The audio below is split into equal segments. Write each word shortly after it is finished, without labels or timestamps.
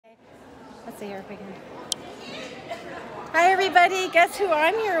Let's see here if we can. Hi, everybody. Guess who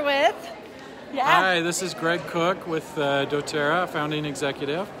I'm here with? Yeah. Hi, this is Greg Cook with doTERRA, founding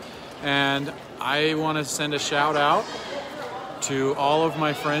executive. And I want to send a shout out to all of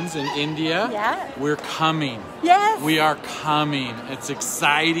my friends in India. Yeah. We're coming. Yes. We are coming. It's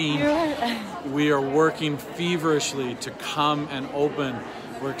exciting. We are working feverishly to come and open.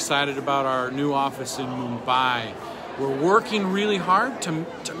 We're excited about our new office in Mumbai. We're working really hard to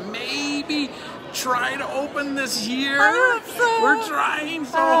maybe try to open this year. I hope so. We're trying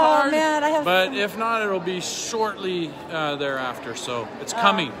so hard. Man, but if not, it'll be shortly thereafter. So it's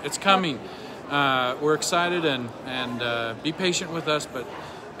coming. It's coming. We're excited and be patient with us, but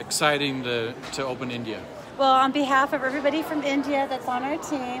exciting to open India. Well, on behalf of everybody from India that's on our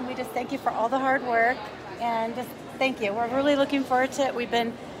team, we just thank you for all the hard work and just thank you. We're really looking forward to it. We've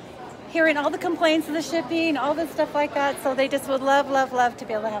been hearing all the complaints of the shipping, all this stuff like that, so they just would love to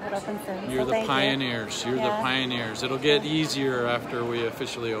be able to have it open soon. You're the pioneers. You're the pioneers. It'll get easier after we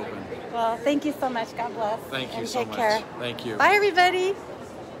officially open. Well, thank you so much. God bless. Thank you and so take much. Care. Thank you. Bye, everybody.